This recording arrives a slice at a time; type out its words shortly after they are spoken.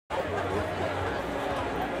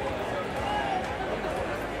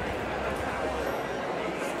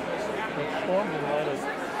storms and let us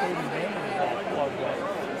 30 main was all plugged up.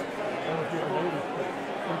 I don't know if you ever noticed, but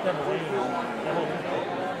every time it rains, the whole thing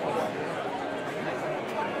plugged up.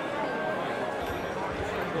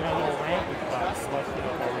 And that little ramp is about busted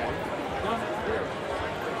up already.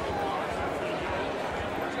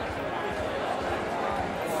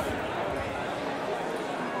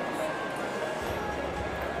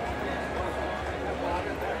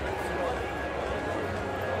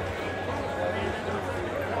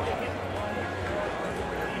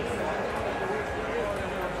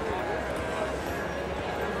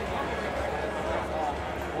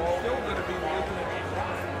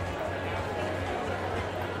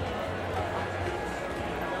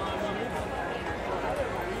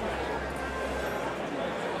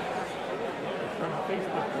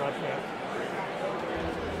 Facebook broadcast.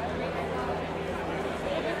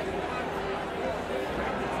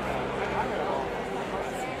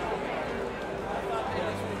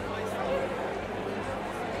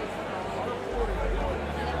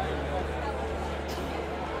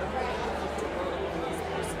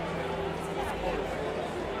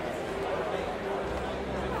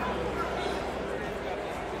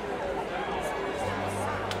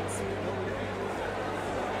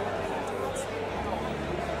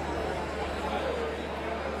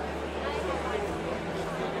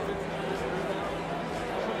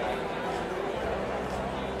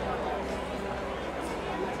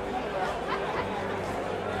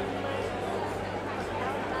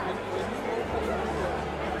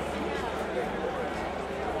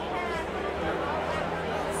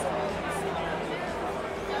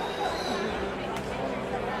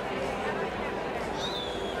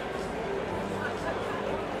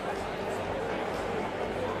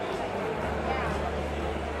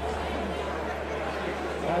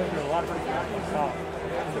 There's a lot of pretty cool stuff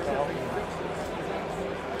in the balcony.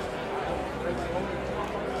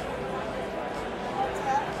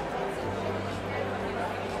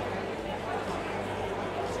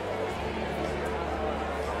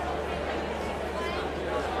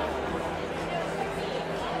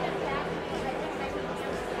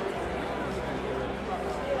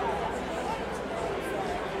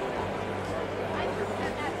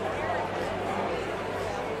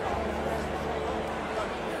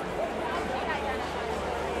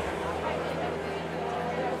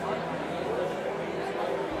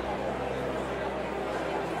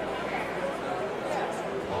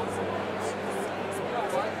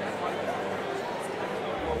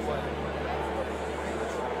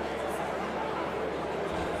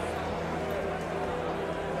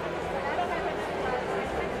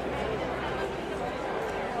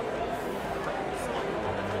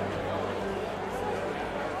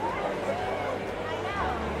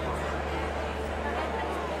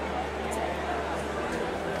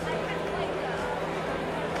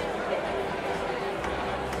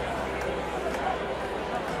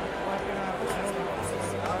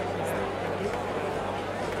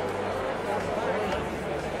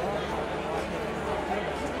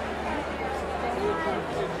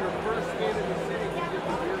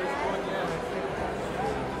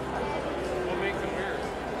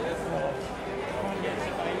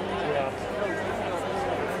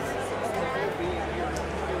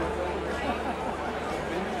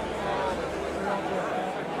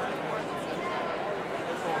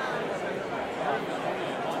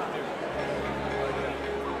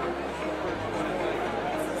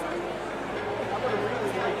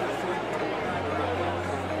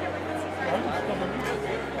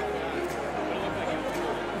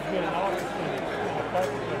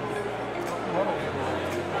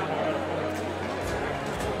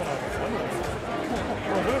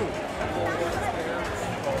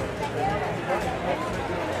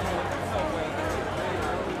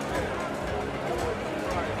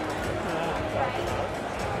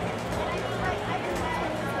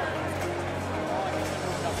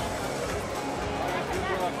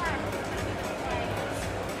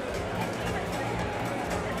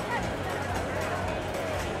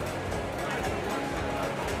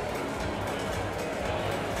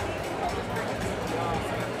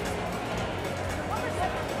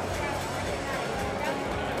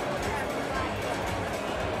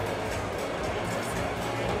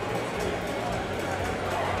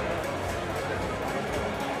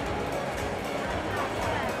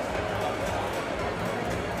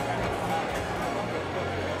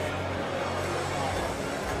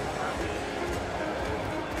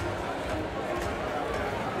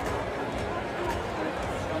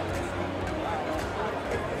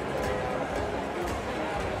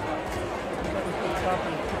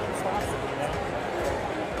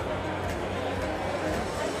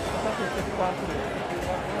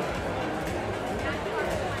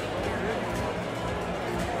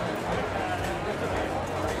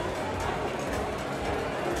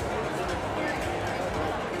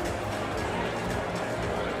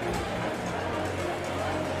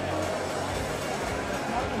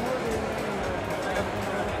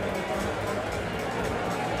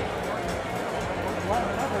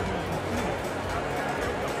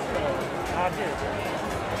 right here.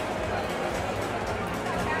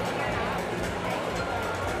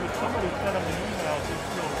 Somebody sent him an email to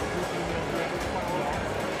the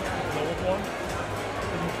old one,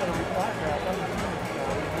 and he sent a reply back. I'm just doing it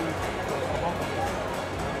now. A month ago.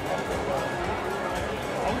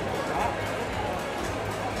 I was shocked.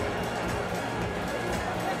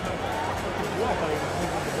 Yeah, I was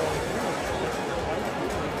moving the ball through.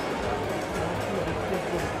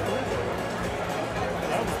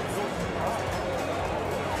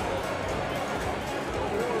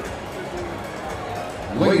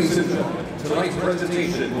 Ladies and gentlemen, tonight's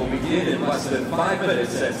presentation will begin in less than 5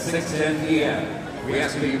 minutes at 6:10 p.m. We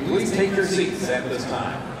ask that you please take your seats at this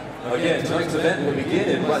time. Again, tonight's event will begin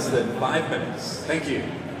in less than 5 minutes. Thank you.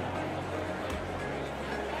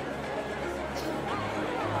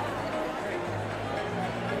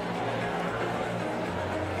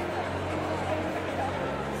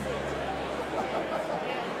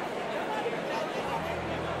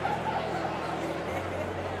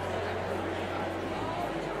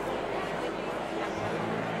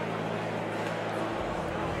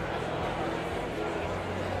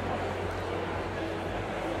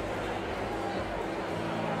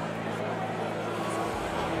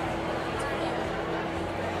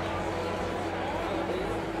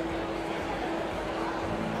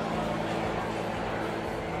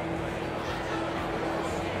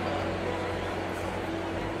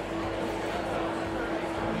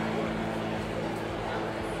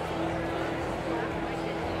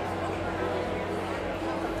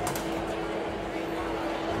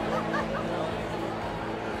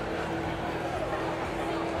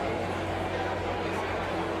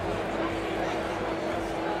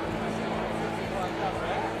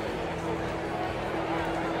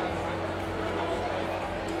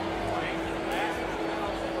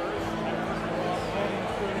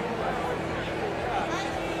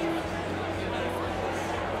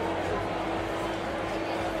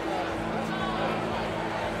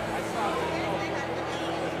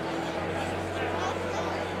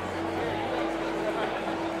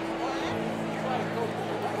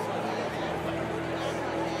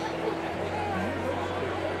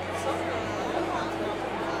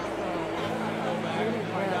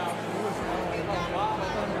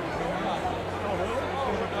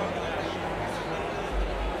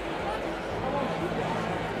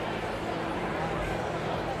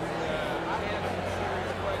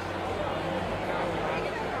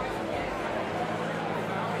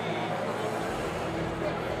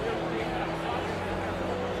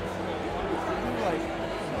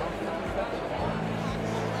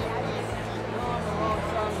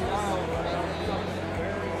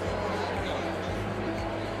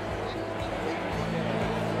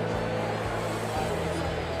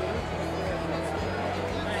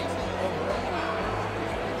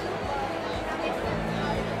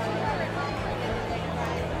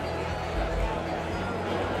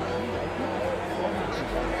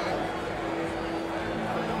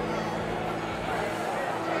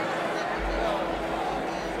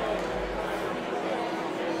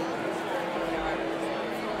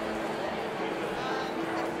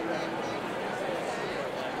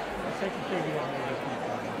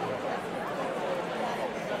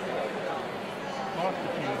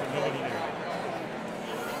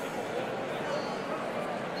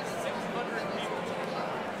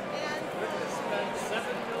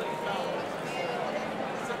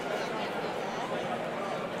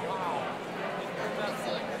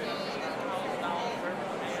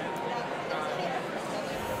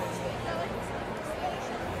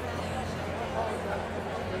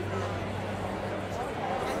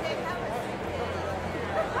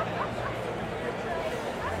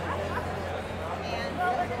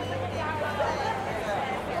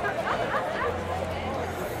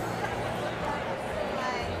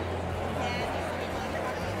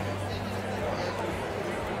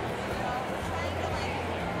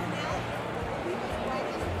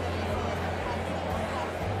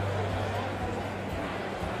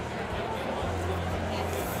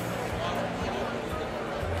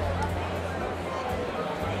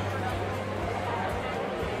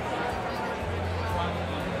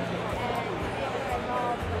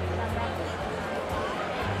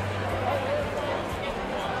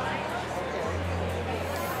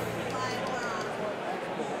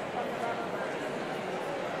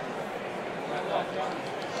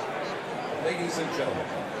 Ladies and gentlemen,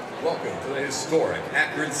 welcome to the historic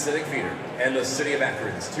Akron Civic Theater and the City of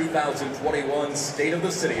Akron's 2021 State of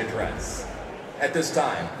the City Address. At this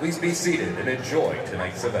time, please be seated and enjoy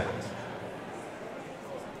tonight's event.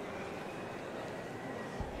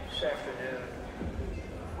 This afternoon,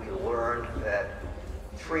 we learned that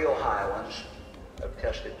 3 Ohioans have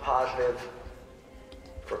tested positive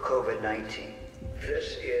for COVID-19.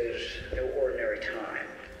 This is no ordinary time.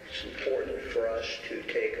 It's important for us to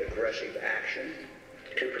take aggressive action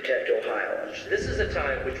to protect Ohioans. This is a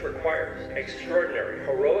time which requires extraordinary,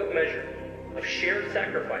 heroic measure of shared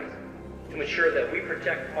sacrifice to ensure that we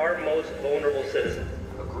protect our most vulnerable citizens.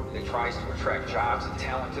 A group that tries to attract jobs and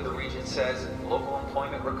talent to the region says local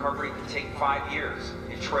employment recovery could take 5 years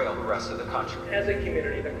and trail the rest of the country. As a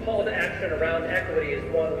community, the call to action around equity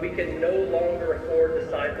is one we can no longer afford to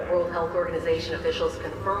sideline. World Health Organization officials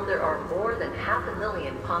confirm there are more than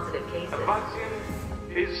 500,000 positive cases. The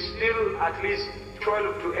vaccine is still at least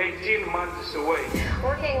 12 to 18 months away.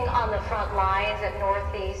 Working on the front lines at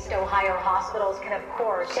Northeast Ohio hospitals can, of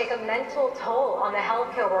course, take a mental toll on the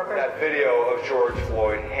healthcare workers. That video of George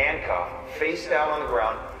Floyd handcuffed, face down on the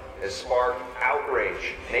ground, has sparked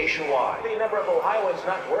outrage nationwide. The number of Ohioans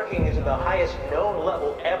not working is at the highest known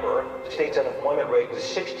level ever. The state's unemployment rate was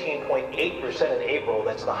 16.8% in April.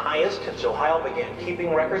 That's the highest since Ohio began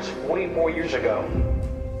keeping records 44 years ago.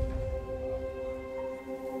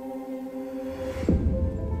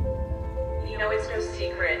 It's no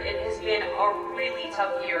secret. It has been a really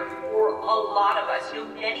tough year for a lot of us.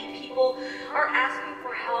 Many people are asking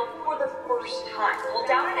for help for the first time. Well,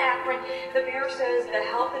 down in Akron, the mayor says the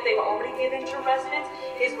help that they've already given to residents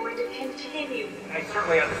is going to continue. I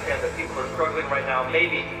certainly understand that people are struggling right now,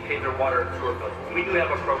 maybe to pay their water and sewer bills. We do have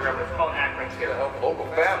a program that's called Akron Care. To help local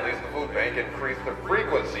families, the food bank increased the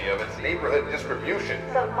frequency of its neighborhood distribution.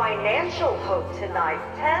 Some financial hope tonight.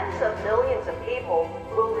 Tens of millions of people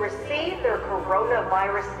will receive their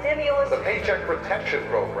coronavirus stimulus. The Paycheck Protection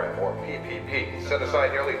Program, or PPP, set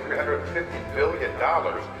aside nearly $350 billion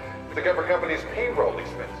to cover companies' payroll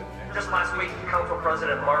expenses. Just last week, Council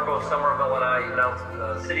President Margot Somerville and I announced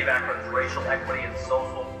the City of Akron's Racial Equity and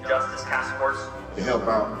Social Justice Task Force. To help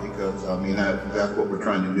out, because, that's what we're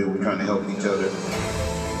trying to do. We're trying to help each other.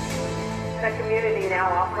 The community now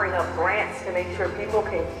offering up grants to make sure people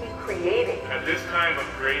can keep creating. At this time of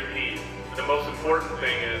great need, the most important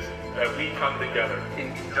thing is that we come together.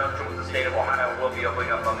 In conjunction with the state of Ohio, we'll be opening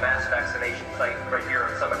up a mass vaccination site right here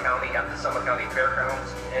in Summit County at the Summit County Fairgrounds.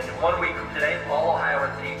 And 1 week from today, all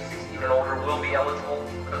Ohioans age 16 and older will be eligible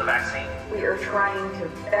for the vaccine. We are trying to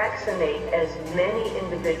vaccinate as many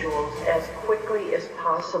individuals as quickly as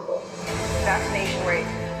possible. Vaccination rates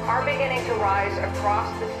are beginning to rise across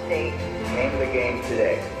the state. The name of the game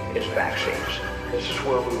today is vaccines. This is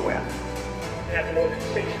where we win. After more than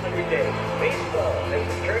 600 days, baseball has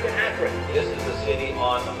returned to Akron. This is the city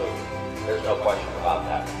on the move. There's no question about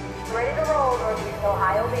that. Ready to roll, Northeast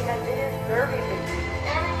Ohio, because it is Derby season.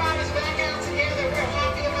 Everybody's back out together. We're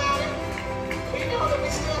happy about it. We know that we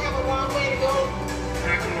still have a long way to go.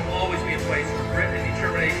 Akron will always be a place where grit and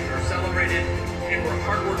determination are celebrated and where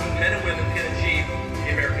hardworking men and women can achieve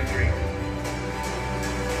the American dream.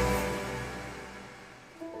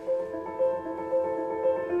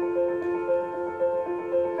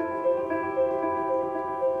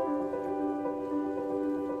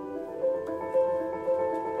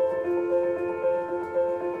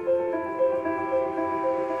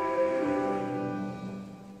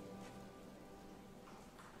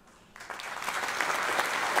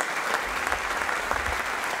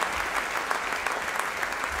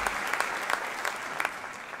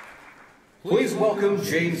 Please welcome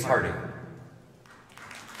James Harding.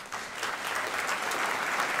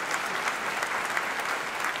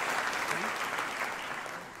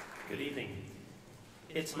 Good evening.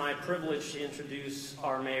 It's my privilege to introduce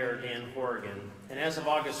our mayor, Dan Horrigan. And as of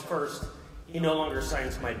August 1st, he no longer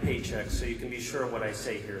signs my paycheck, so you can be sure what I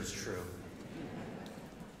say here is true.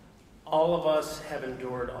 All of us have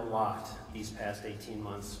endured a lot these past 18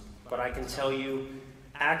 months, but I can tell you,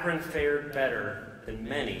 Akron fared better than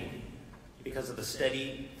many because of the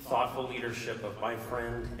steady, thoughtful leadership of my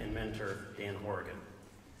friend and mentor, Dan Horrigan.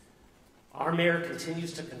 Our mayor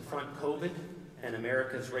continues to confront COVID and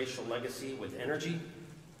America's racial legacy with energy,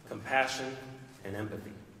 compassion, and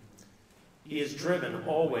empathy. He is driven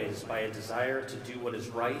always by a desire to do what is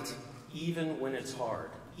right, even when it's hard,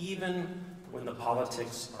 even when the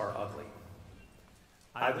politics are ugly.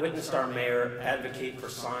 I've witnessed our mayor advocate for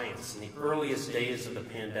science in the earliest days of the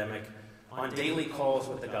pandemic on daily calls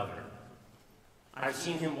with the governor. I've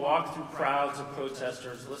seen him walk through crowds of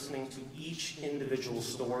protesters listening to each individual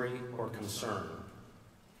story or concern.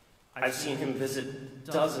 I've seen him visit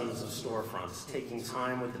dozens of storefronts, taking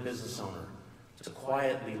time with the business owner to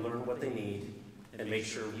quietly learn what they need and make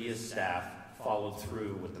sure we as staff followed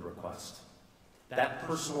through with the request. That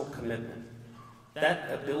personal commitment,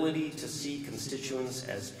 that ability to see constituents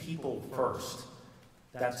as people first,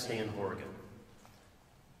 that's Dan Horrigan.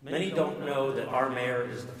 Many don't know that our mayor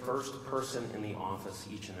is the first person in the office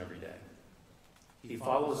each and every day. He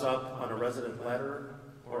follows up on a resident letter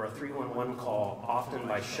or a 311 call, often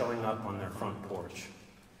by showing up on their front porch.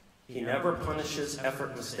 He never punishes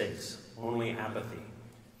effort mistakes, only apathy.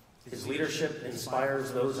 His leadership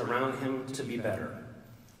inspires those around him to be better.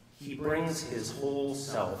 He brings his whole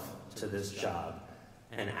self to this job,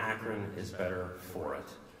 and Akron is better for it.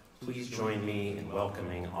 Please join me in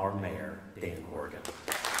welcoming our mayor, Dan Horrigan.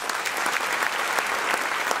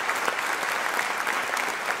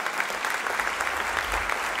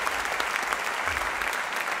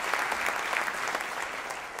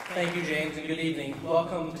 Thank you, James, and good evening.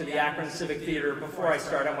 Welcome to the Akron Civic Theater. Before I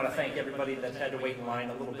start, I want to thank everybody that had to wait in line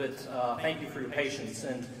a little bit. Thank you for your patience.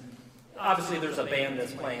 And obviously, there's a band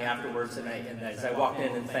that's playing afterwards, and as I walked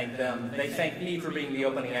in and thanked them, they thanked me for being the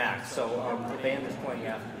opening act, so the band is playing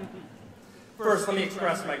after. First, let me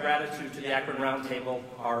express my gratitude to the Akron Roundtable,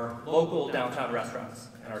 our local downtown restaurants,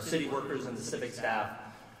 and our city workers and the Civic staff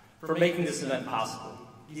for making this event possible.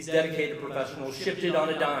 These dedicated professionals shifted on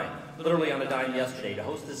a dime, literally on a dime yesterday, to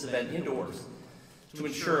host this event indoors to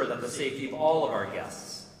ensure that the safety of all of our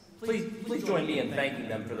guests. Please join me in thanking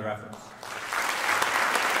them for their efforts.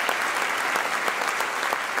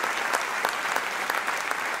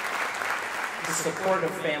 The support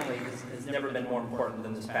of family has never been more important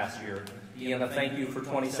than this past year. Ian, thank you for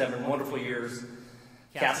 27 wonderful years.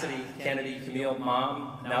 Cassidy, Kennedy, Camille,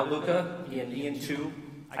 Mom, now Luca, Ian too.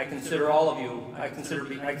 I consider all of you, I consider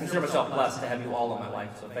myself blessed to have you all in my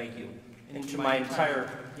life, so thank you. And to my entire,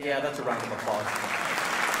 that's a round of applause.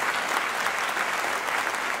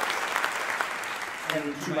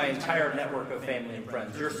 And to my entire network of family and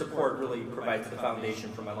friends, your support really provides the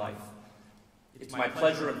foundation for my life. It's my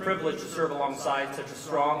pleasure and privilege to serve alongside such a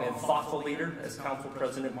strong and thoughtful leader as Council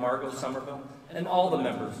President Margot Somerville and all the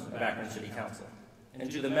members of Akron City Council. And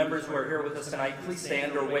to the members who are here with us tonight, please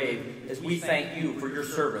stand or wave as we thank you for your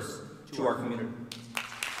service to our community.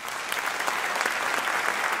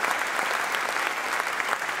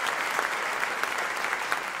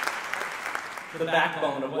 The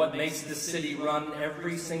backbone of what makes this city run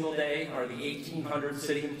every single day are the 1,800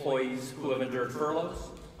 city employees who have endured furloughs,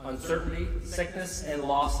 uncertainty, sickness, and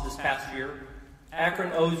loss this past year.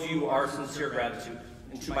 Akron owes you our sincere gratitude.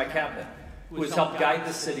 And to my cabinet, who has helped guide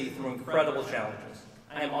the city through incredible challenges.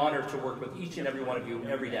 I am honored to work with each and every one of you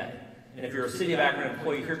every day. And if you're a City of Akron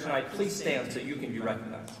employee here tonight, please stand so you can be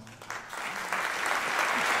recognized.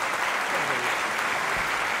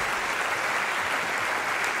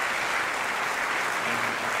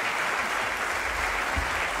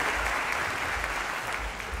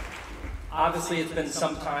 Obviously, it's been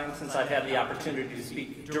some time since I've had the opportunity to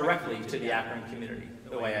speak directly to the Akron community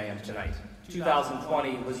the way I am tonight.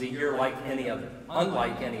 2020 was a year like any other,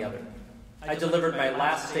 unlike any other. I delivered my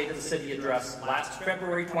last State of the City address last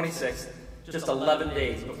February 26th, just 11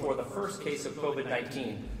 days before the first case of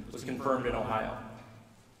COVID-19 was confirmed in Ohio.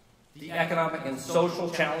 The economic and social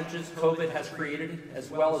challenges COVID has created, as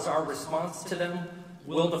well as our response to them,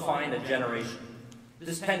 will define a generation.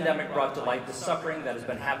 This pandemic brought to light the suffering that has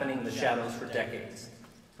been happening in the shadows for decades.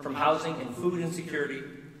 From housing and food insecurity,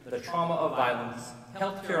 the trauma of violence,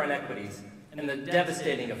 healthcare inequities, and the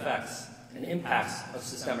devastating effects and impacts of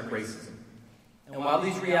systemic racism. And while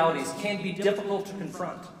these realities can be difficult to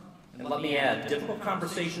confront, and let me add, difficult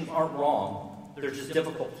conversations aren't wrong, they're just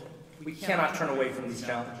difficult. We cannot turn away from these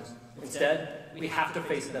challenges. Instead, we have to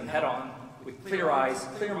face them head on, with clear eyes,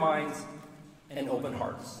 clear minds, and open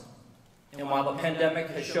hearts. And while the pandemic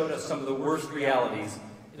has showed us some of the worst realities,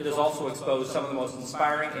 it has also exposed some of the most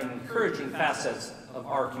inspiring and encouraging facets of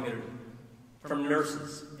our community. From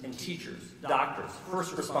nurses and teachers, doctors,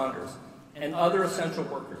 first responders, and other essential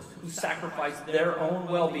workers who sacrificed their own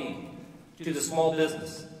well-being, to the small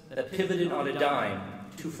business that pivoted on a dime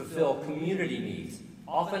to fulfill community needs,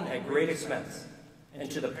 often at great expense, and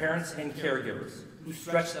to the parents and caregivers who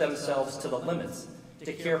stretched themselves to the limits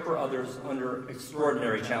to care for others under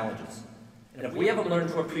extraordinary challenges. And if we haven't learned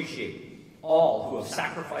to appreciate all who have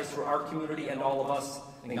sacrificed for our community and all of us,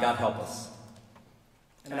 then God help us.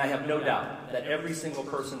 And I have no doubt that every single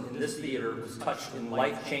person in this theater was touched in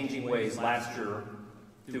life-changing ways last year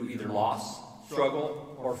through either loss,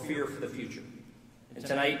 struggle, or fear for the future. And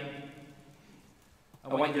tonight,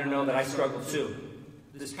 I want you to know that I struggled too.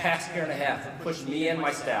 This past year and a half have pushed me and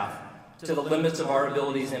my staff to the limits of our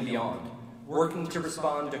abilities and beyond, working to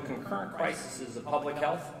respond to concurrent crises of public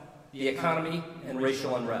health, the economy, and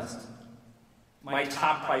racial unrest. My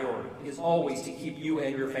top priority is always to keep you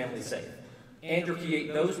and your family safe, and to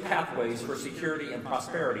create those pathways for security and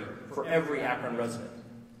prosperity for every Akron resident.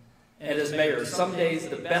 And as mayor, some days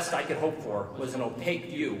the best I could hope for was an opaque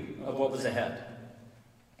view of what was ahead.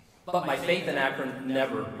 But my faith in Akron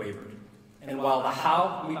never wavered. And while the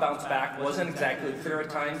how we bounced back wasn't exactly clear at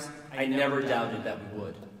times, I never doubted that we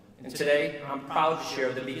would. And today, I'm proud to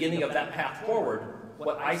share the beginning of that path forward,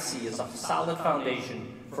 what I see as a solid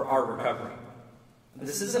foundation for our recovery. And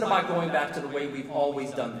this isn't about going back to the way we've always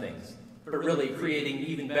done things, but really creating an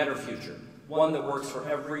even better future, one that works for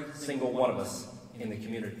every single one of us in the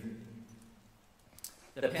community.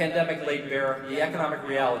 The pandemic laid bare the economic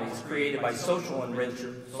realities created by social and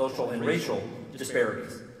racial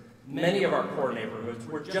disparities. Many of our poor neighborhoods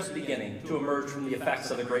were just beginning to emerge from the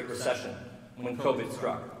effects of the Great Recession when COVID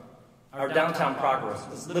struck. Our downtown progress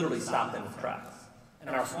was literally stopped in its tracks. And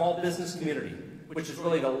our small business community, which is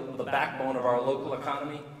really the backbone of our local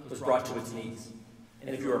economy, was brought to its knees.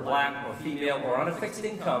 And if you were black or female or on a fixed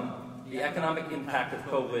income, the economic impact of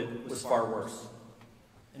COVID was far worse.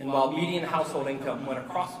 And while median household income went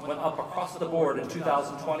up across the board in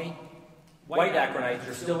 2020, white Akronites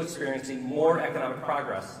are still experiencing more economic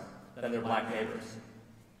progress than their black neighbors.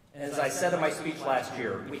 And as I said in my speech last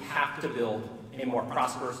year, we have to build a more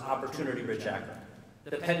prosperous, opportunity-rich Akron.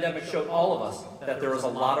 The pandemic showed all of us that there is a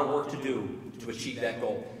lot of work to do to achieve that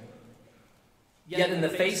goal. Yet in the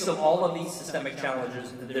face of all of these systemic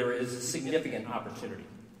challenges, there is significant opportunity.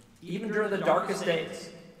 Even during the darkest days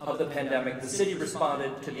of the pandemic, the city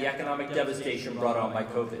responded to the economic devastation brought on by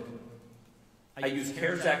COVID. I used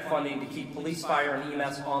CARES Act funding to keep police, fire, and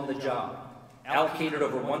EMS on the job, allocated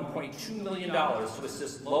over $1.2 million to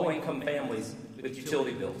assist low-income families with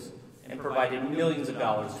utility bills, and provided millions of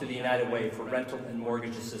dollars to the United Way for rental and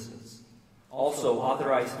mortgage assistance. Also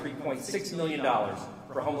authorized $3.6 million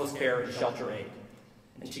for homeless care and shelter aid.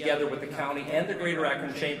 And together with the county and the Greater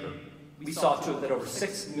Akron Chamber, we saw to it that over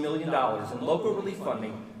 $6 million in local relief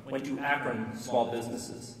funding went to Akron small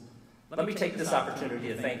businesses. Let me take this opportunity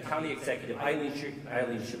to thank County Executive Eileen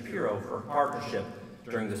Shapiro for her partnership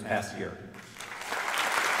during this past year.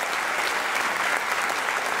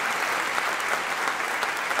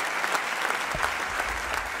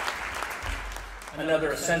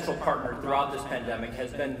 Another essential partner throughout this pandemic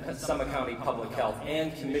has been Summit County Public Health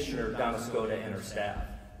and Commissioner Donna Skoda and her staff.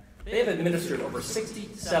 They have administered over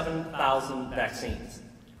 67,000 vaccines,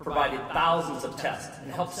 provided thousands of tests,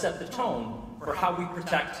 and helped set the tone for how we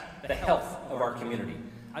protect the health of our community.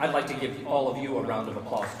 I'd like to give all of you a round of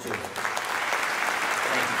applause, too.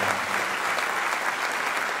 Thank you, Donna.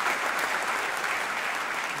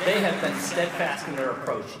 They have been steadfast in their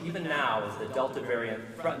approach, even now as the Delta variant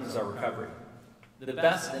threatens our recovery. The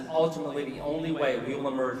best and ultimately the only way we will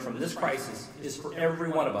emerge from this crisis is for every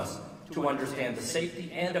one of us to understand the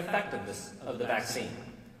safety and effectiveness of the vaccine.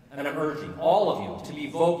 And I'm urging all of you to be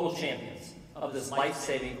vocal champions of this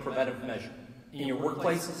life-saving preventive measure in your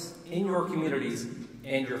workplaces, in your communities,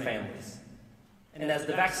 and your families. And as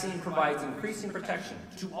the vaccine provides increasing protection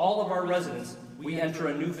to all of our residents, we enter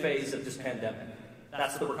a new phase of this pandemic.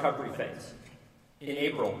 That's the recovery phase. In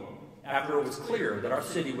April, after it was clear that our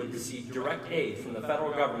city would receive direct aid from the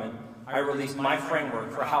federal government, I released my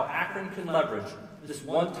framework for how Akron can leverage this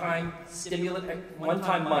one-time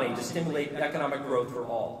money to stimulate economic growth for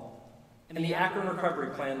all. And the Akron Recovery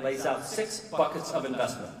Plan lays out 6 buckets of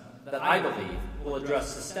investment that I believe will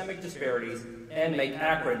address systemic disparities and make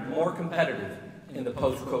Akron more competitive in the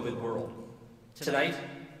post-COVID world. Tonight,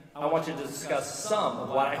 I want to discuss some of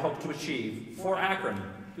what I hope to achieve for Akron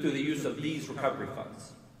through the use of these recovery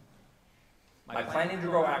funds. My Planning to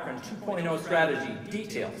Grow Akron 2.0 strategy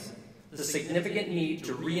details the significant need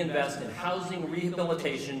to reinvest in housing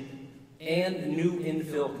rehabilitation and new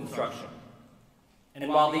infill construction. And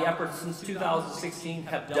while the efforts since 2016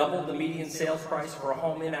 have doubled the median sales price for a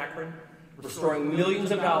home in Akron, restoring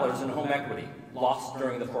millions of dollars in home equity lost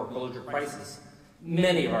during the foreclosure crisis,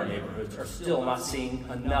 many of our neighborhoods are still not seeing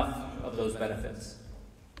enough of those benefits.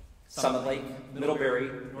 Summit Lake, Middlebury,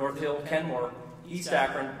 North Hill, Kenmore, East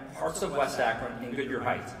Akron, parts of West Akron, and Goodyear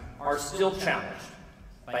Heights are still challenged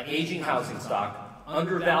by aging housing stock,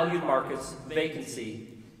 undervalued markets, vacancy,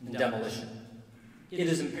 and demolition. It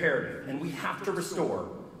is imperative, and we have to restore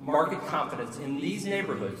market confidence in these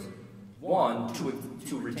neighborhoods, one,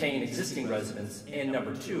 to retain existing residents, and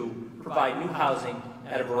number 2, provide new housing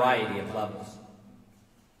at a variety of levels.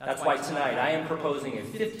 That's why tonight I am proposing a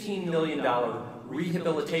 $15 million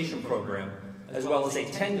rehabilitation program as well as a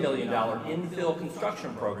 $10 million infill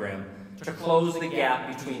construction program to close the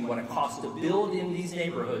gap between what it costs to build in these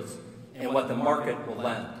neighborhoods and what the market will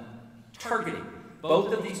lend. Targeting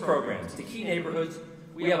both of these programs to key neighborhoods,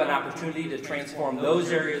 we have an opportunity to transform those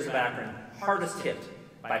areas of Akron hardest hit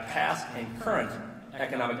by past and current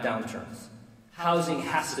economic downturns. Housing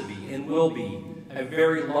has to be and will be a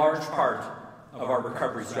very large part of our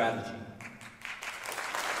recovery strategy.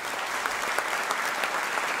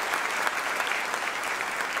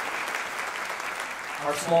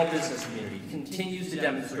 Our small business community continues to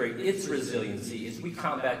demonstrate its resiliency as we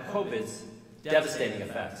combat COVID's devastating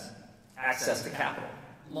effects. Access to capital,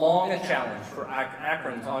 long a challenge for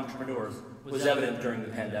Akron's entrepreneurs, was evident during the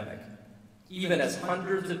pandemic. Even as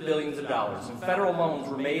hundreds of billions of dollars in federal loans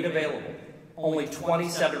were made available, only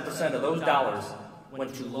 27% of those dollars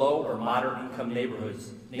went to low or moderate income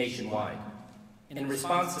neighborhoods nationwide. In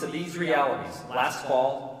response to these realities, last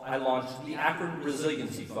fall, I launched the Akron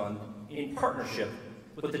Resiliency Fund in partnership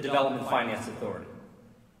with the Development Finance Authority.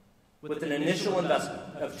 With an initial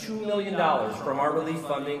investment of $2 million from our relief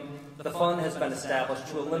funding, the fund has been established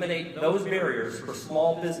to eliminate those barriers for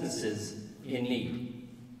small businesses in need.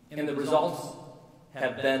 And the results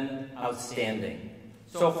have been outstanding.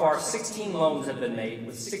 So far, 16 loans have been made,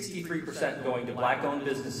 with 63% going to Black-owned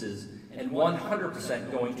businesses and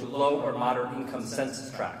 100% going to low or moderate income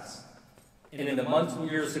census tracts. And in the months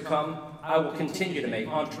and years to come, I will continue to make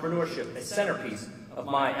entrepreneurship a centerpiece of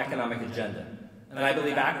my economic agenda. And I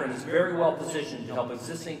believe Akron is very well positioned to help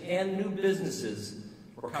existing and new businesses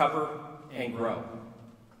recover and grow.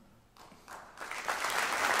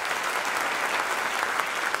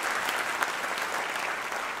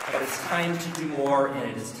 But it's time to do more,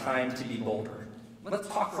 and it is time to be bolder. Let's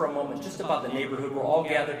talk for a moment just about the neighborhood we're all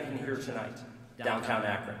gathered in here tonight, downtown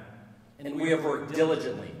Akron. And we have worked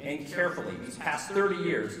diligently and carefully these past 30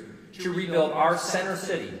 years to rebuild our center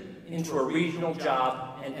city into a regional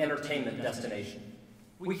job and entertainment destination.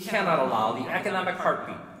 We cannot allow the economic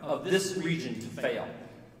heartbeat of this region to fail.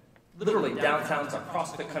 Literally, downtowns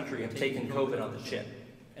across the country have taken COVID on the chin.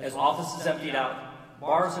 As offices emptied out,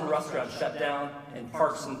 bars and restaurants shut down, and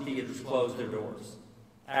parks and theaters closed their doors.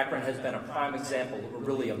 Akron has been a prime example,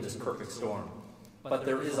 really, of this perfect storm. But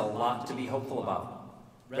there is a lot to be hopeful about.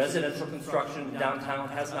 Residential construction in downtown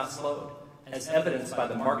has not slowed, as evidenced by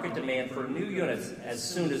the market demand for new units as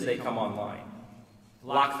soon as they come online.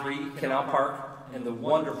 Lot 3, Canal Park, and the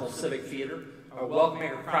wonderful Civic Theater are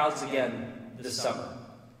welcoming crowds again this summer.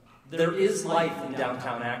 There is life in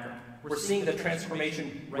downtown Akron. We're seeing the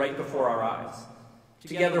transformation right before our eyes.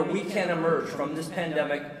 Together, we can emerge from this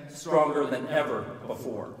pandemic stronger than ever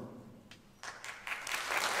before.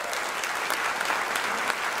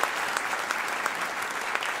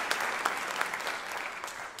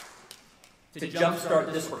 To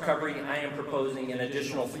jumpstart this recovery, I am proposing an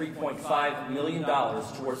additional $3.5 million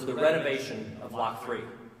towards the renovation of Block 3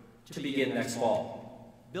 to begin next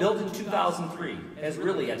fall. Built in 2003 as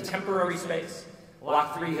really a temporary space,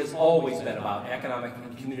 Block 3 has always been about economic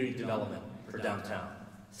and community development for downtown.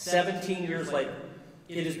 17 years later,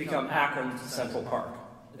 it has become Akron's Central Park.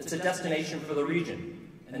 It's a destination for the region,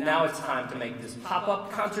 and now it's time to make this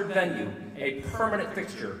pop-up concert venue a permanent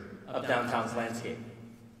fixture of downtown's landscape.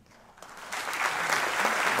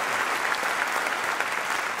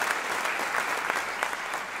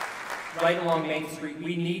 Right along Main Street,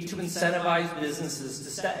 we need to incentivize businesses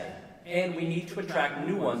to stay, and we need to attract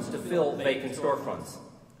new ones to fill vacant storefronts.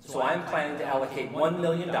 So I'm planning to allocate $1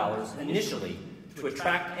 million initially to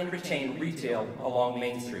attract and retain retail along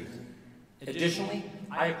Main Street. Additionally,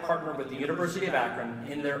 I have partnered with the University of Akron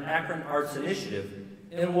in their Akron Arts Initiative,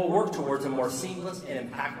 and will work towards a more seamless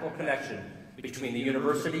and impactful connection between the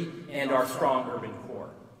university and our strong urban core.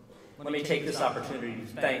 Let me take this opportunity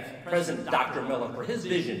to thank President Dr. Mylett for his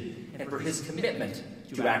vision and for his commitment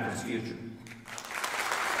to Akron's future.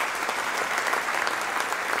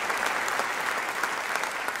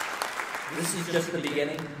 This is just the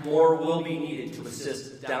beginning. More will be needed to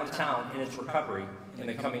assist downtown in its recovery in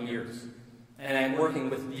the coming years. And I'm working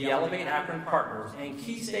with the Elevate Akron partners and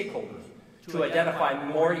key stakeholders to identify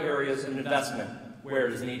more areas of investment where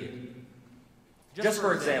it is needed. Just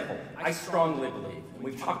for example, I strongly believe, and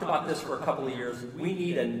we've talked about this for a couple of years, we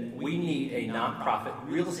need a nonprofit,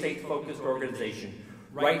 real estate-focused organization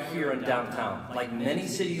right here in downtown, like many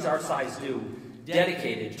cities our size do,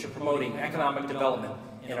 dedicated to promoting economic development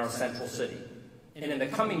in our central city. And in the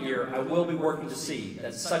coming year, I will be working to see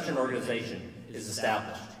that such an organization is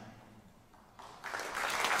established.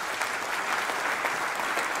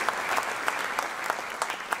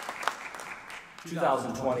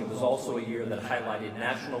 "2020 was also a year that highlighted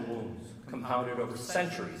national wounds compounded over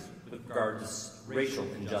centuries with regard to racial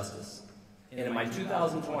injustice. And in my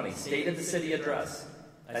 2020 State of the City address,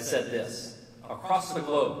 I said this: across the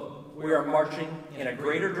globe, we are marching in a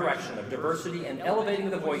greater direction of diversity and elevating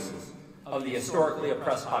the voices of the historically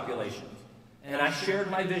oppressed populations. And I shared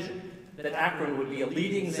my vision that Akron would be a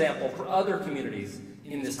leading example for other communities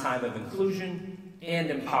in this time of inclusion and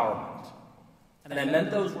empowerment. And I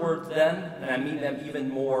meant those words then, and I mean them even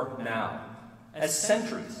more now. As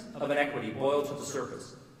centuries of inequity boil to the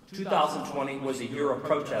surface, 2020 was a year of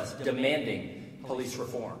protest demanding police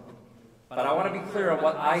reform. But I want to be clear on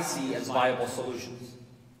what I see as viable solutions.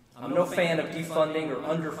 I'm no fan of defunding or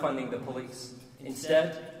underfunding the police.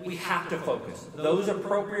 Instead, we have to focus those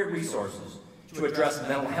appropriate resources to address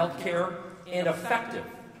mental health care and effective,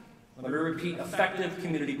 let me repeat, effective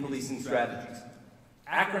community policing strategies.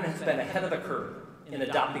 Akron has been ahead of the curve in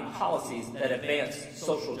adopting policies that advance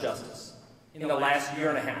social justice. In the last year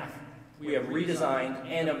and a half, we have redesigned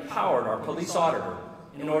and empowered our police auditor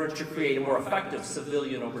in order to create a more effective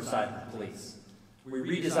civilian oversight of police. We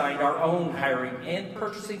redesigned our own hiring and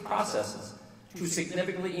purchasing processes to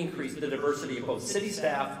significantly increase the diversity of both city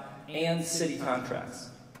staff and city contracts.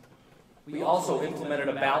 We also implemented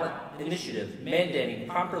a ballot initiative mandating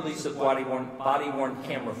prompt release of body-worn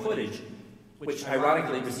camera footage, which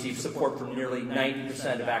ironically received support from nearly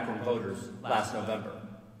 90% of Akron voters last November.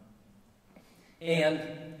 And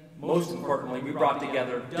most importantly, we brought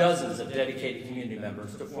together dozens of dedicated community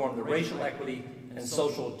members to form the Racial Equity and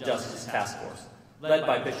Social Justice Task Force, led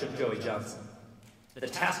by Bishop Joey Johnson. The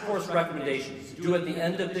task force recommendations, due at the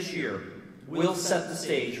end of this year, will set the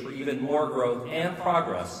stage for even more growth and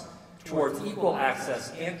progress towards equal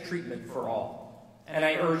access and treatment for all. And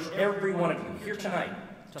I urge every one of you here tonight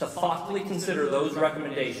to thoughtfully consider those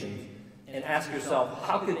recommendations and ask yourself,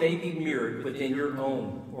 how could they be mirrored within your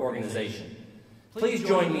own organization? Please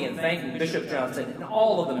join me in thanking Bishop Johnson and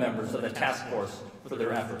all of the members of the task force for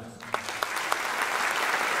their efforts.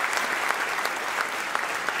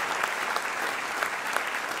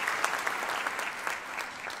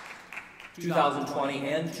 (2020)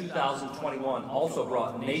 and 2021 also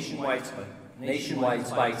brought nationwide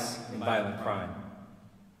spikes in violent crime.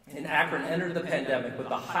 And Akron entered the pandemic with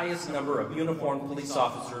the highest number of uniformed police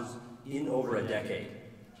officers in over a decade.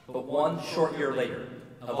 But one short year later,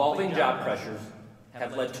 evolving job pressures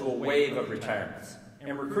have led to a wave of retirements,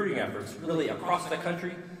 and recruiting efforts really across the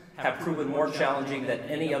country have proven more challenging than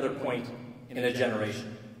any other point in a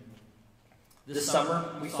generation. This summer,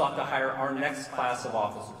 we sought to hire our next class of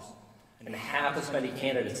officers, and half as many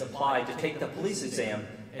candidates applied to take the police exam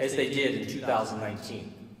as they did in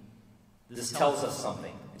 2019. This tells us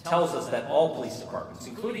something. It tells us that all police departments,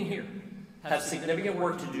 including here, have significant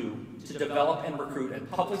work to do to develop and recruit a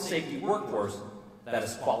public safety workforce that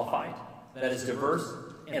is qualified, that is diverse,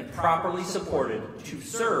 and properly supported to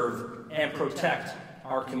serve and protect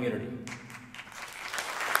our community.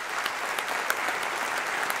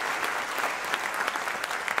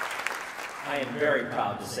 I am very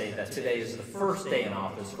proud to say that today is the first day in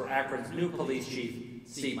office for Akron's new police chief,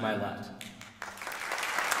 Steve Mylett.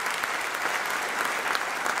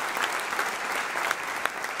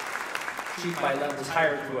 Chief Mylett was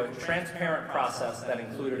hired through a transparent process that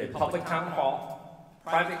included a public town hall,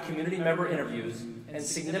 private community member interviews, and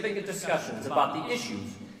significant discussions about the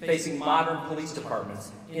issues facing modern police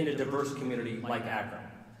departments in a diverse community like Akron.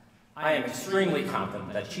 I am extremely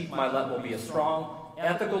confident that Chief Mylett will be a strong,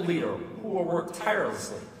 ethical leader who will work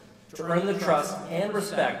tirelessly to earn the trust and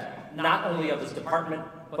respect not only of his department,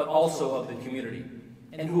 but also of the community,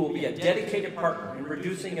 and who will be a dedicated partner in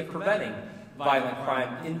reducing and preventing violent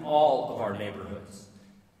crime in all of our neighborhoods.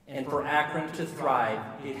 And for Akron to thrive,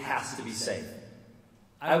 it has to be safe.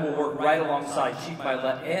 I will work right alongside Chief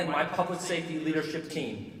Mylett and my public safety leadership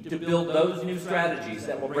team to build those new strategies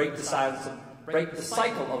that will break the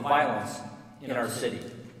cycle of violence in our city.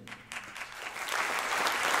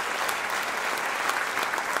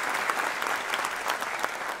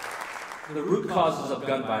 The root causes of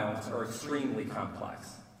gun violence are extremely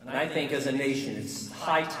complex. And I think as a nation, it's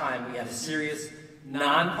high time we had a serious,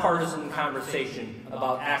 nonpartisan conversation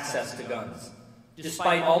about access to guns.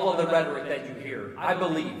 Despite all of the rhetoric that you hear, I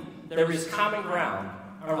believe there is common ground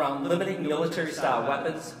around limiting military-style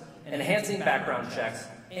weapons, enhancing background checks,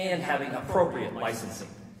 and having appropriate licensing.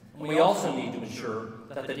 And we also need to ensure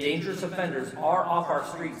that the dangerous offenders are off our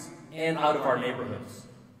streets and out of our neighborhoods.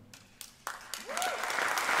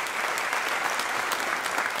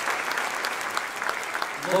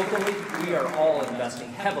 Locally, we are all investing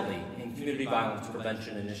heavily in community violence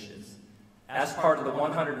prevention initiatives. As part of the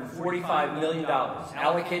 $145 million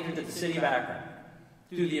allocated to the City of Akron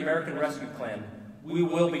through the American Rescue Plan, we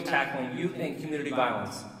will be tackling youth and community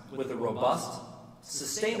violence with a robust,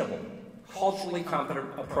 sustainable, culturally competent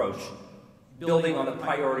approach, building on the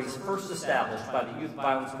priorities first established by the Youth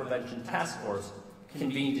Violence Prevention Task Force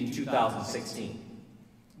convened in 2016.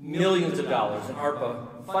 Millions of dollars in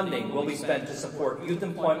ARPA funding will be spent to support youth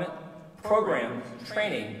employment, programs,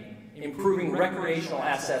 training, improving recreational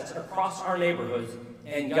assets across our neighborhoods,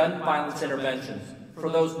 and gun violence interventions for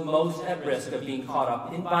those most at risk of being caught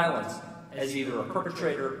up in violence as either a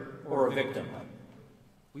perpetrator or a victim.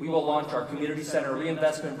 We will launch our Community Center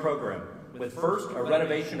Reinvestment Program with first a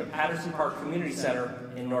renovation of Patterson Park Community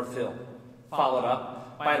Center in North Hill, followed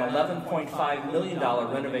up by an $11.5 million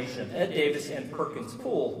renovation of Ed Davis and Perkins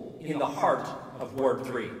Pool in the heart of Ward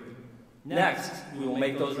 3. Next, we will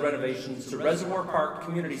make those renovations to Reservoir Park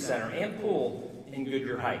Community Center and Pool in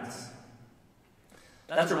Goodyear Heights.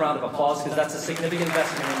 That's a round of applause because that's a significant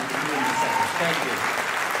investment in the community centers. Thank you.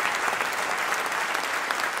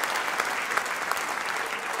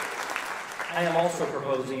 I am also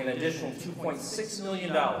proposing an additional $2.6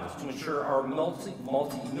 million to ensure our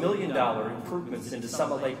multi-million dollar improvements into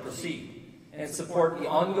Summit Lake proceed and support the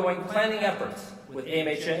ongoing planning efforts with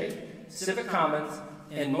AMHA, Civic Commons,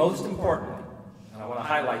 and most importantly, and I want to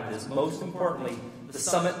highlight this, most importantly, the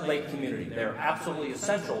Summit Lake community. They're absolutely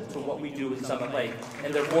essential to what we do with Summit Lake,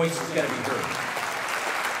 and their voice is going to be heard.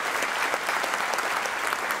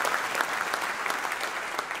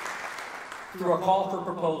 Through a call for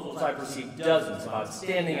proposals, I've received dozens of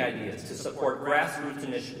outstanding ideas to support grassroots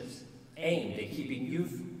initiatives aimed at keeping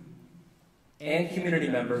youth and community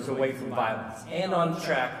members away from violence and on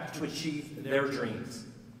track to achieve their dreams.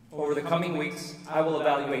 Over the coming weeks, I will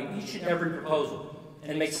evaluate each and every proposal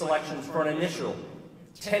and make selections for an initial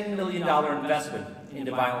 $10 million investment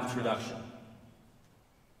into violence reduction.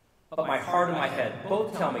 But my heart and my head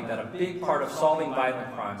both tell me that a big part of solving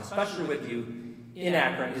violent crime, especially with youth, in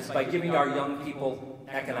Akron is by giving our young people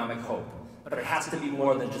economic hope. But it has to be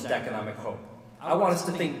more than just economic hope. I want us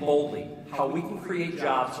to think boldly how we can create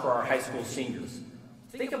jobs for our high school seniors.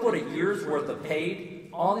 Think of what a year's worth of paid,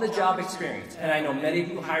 on-the-job experience. And I know many of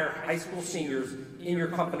you hire high school seniors in your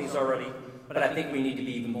companies already, but I think we need to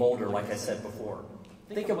be even bolder, like I said before.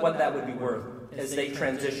 Think of what that would be worth as they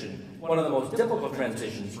transition. One of the most difficult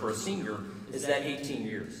transitions for a senior is that 18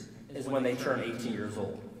 years, is when they turn 18 years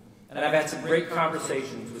old. And I've had some great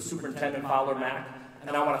conversations with Superintendent Fowler Mack,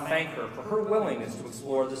 and I want to thank her for her willingness to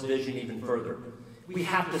explore this vision even further. We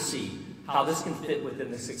have to see how this can fit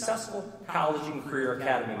within the successful college and career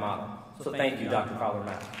academy model. So thank you, Dr. Fowler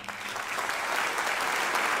Mack.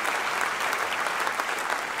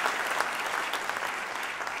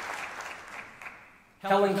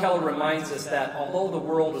 Helen Keller reminds us that although the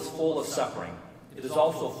world is full of suffering, it is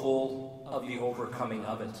also full of the overcoming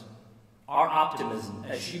of it. Our optimism,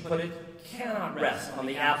 as she put it, cannot rest on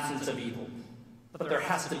the absence of evil, but there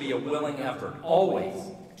has to be a willing effort, always,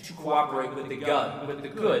 to cooperate with the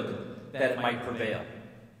good, that it might prevail.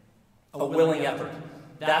 A willing effort.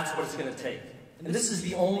 That's what it's going to take. And this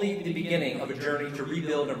is only the beginning of a journey to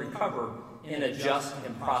rebuild and recover in a just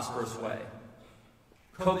and prosperous way.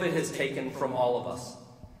 COVID has taken from all of us,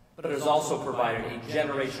 but it has also provided a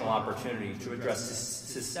generational opportunity to address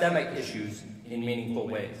systemic issues in meaningful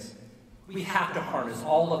ways. We have to harness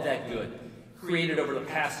all of that good created over the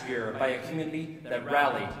past year by a community that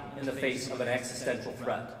rallied in the face of an existential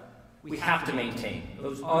threat. We have to maintain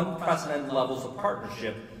those unprecedented levels of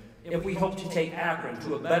partnership if we hope to take Akron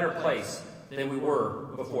to a better place than we were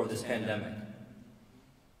before this pandemic.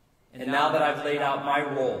 And now that I've laid out my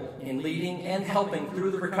role in leading and helping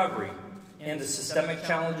through the recovery and the systemic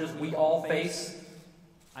challenges we all face,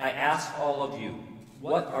 I ask all of you,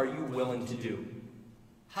 what are you willing to do?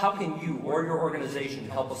 How can you or your organization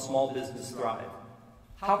help a small business thrive?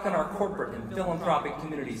 How can our corporate and philanthropic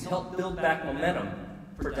communities help build back momentum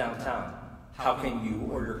for downtown? How can you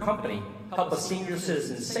or your company help a senior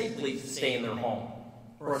citizen safely stay in their home?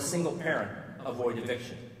 Or a single parent avoid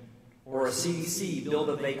eviction? Or a CDC build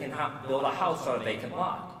a house on a vacant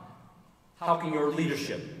lot? How can your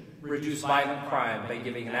leadership reduce violent crime by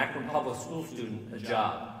giving an Akron public school student a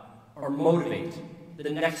job? Or motivate the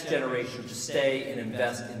next generation to stay and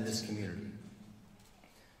invest in this community?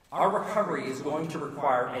 Our recovery is going to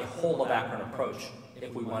require a whole of Akron approach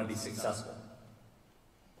if we want to be successful.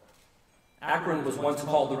 Akron was once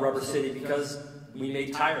called the Rubber City because we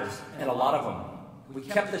made tires, and a lot of them. We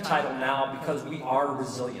kept the title now because we are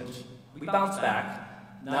resilient. We bounce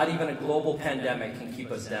back. Not even a global pandemic can keep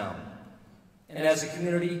us down. And as a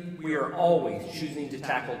community, we are always choosing to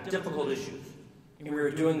tackle difficult issues. And we are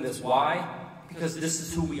doing this. Why? Because this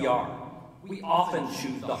is who we are. We often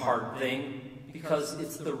choose the hard thing because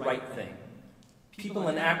it's the right thing. People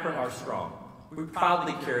in Akron are strong. We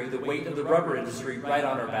proudly carry the weight of the rubber industry right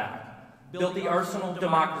on our back, built the arsenal of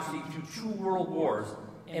democracy through 2 world wars,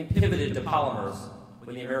 and pivoted to polymers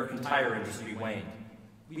when the American tire industry waned.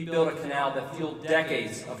 We built a canal that fueled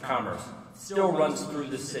decades of commerce, still runs through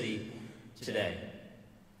the city today.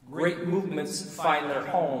 Great movements find their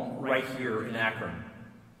home right here in Akron.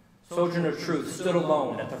 Sojourner Truth stood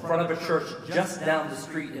alone at the front of a church just down the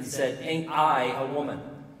street and said, "Ain't I a woman?"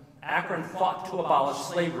 Akron fought to abolish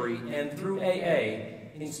slavery and through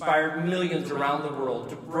AA inspired millions around the world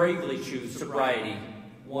to bravely choose sobriety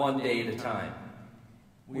one day at a time.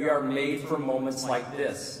 We are made for moments like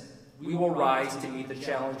this. We will rise to meet the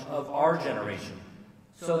challenge of our generation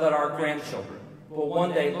so that our grandchildren will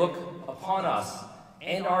one day look upon us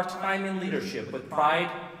and our time in leadership with pride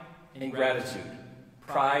and gratitude.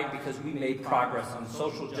 Pride because we made progress on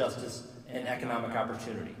social justice and economic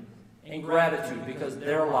opportunity. And gratitude because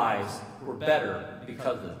their lives were better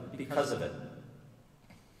because of it.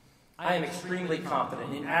 I am extremely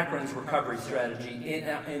confident in Akron's recovery strategy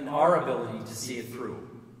and in our ability to see it through.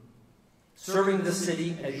 Serving the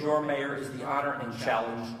city as your mayor is the honor and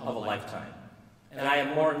challenge of a lifetime. And I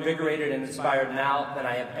am more invigorated and inspired now than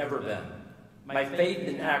I have ever been. My faith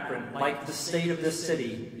in Akron, like the state of this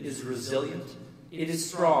city, is resilient, it is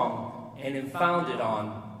strong, and is founded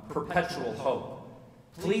on perpetual hope.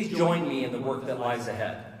 Please join me in the work that lies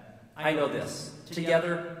ahead. I know this.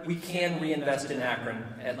 Together, we can reinvest in Akron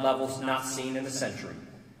at levels not seen in a century,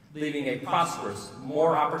 leaving a prosperous,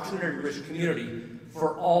 more opportunity-rich community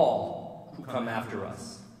for all who come after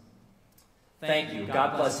us. Thank you.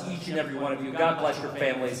 God bless each and every one of you. God bless your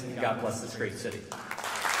families, and God bless this great city.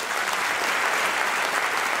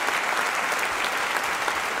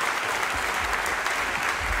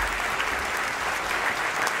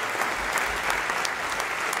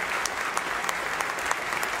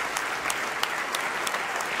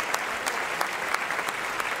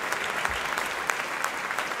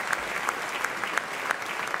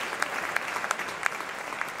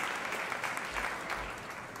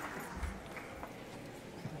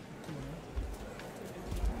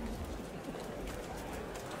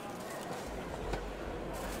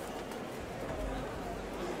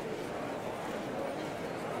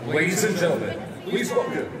 Ladies and gentlemen, please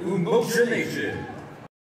welcome Umoja Nation.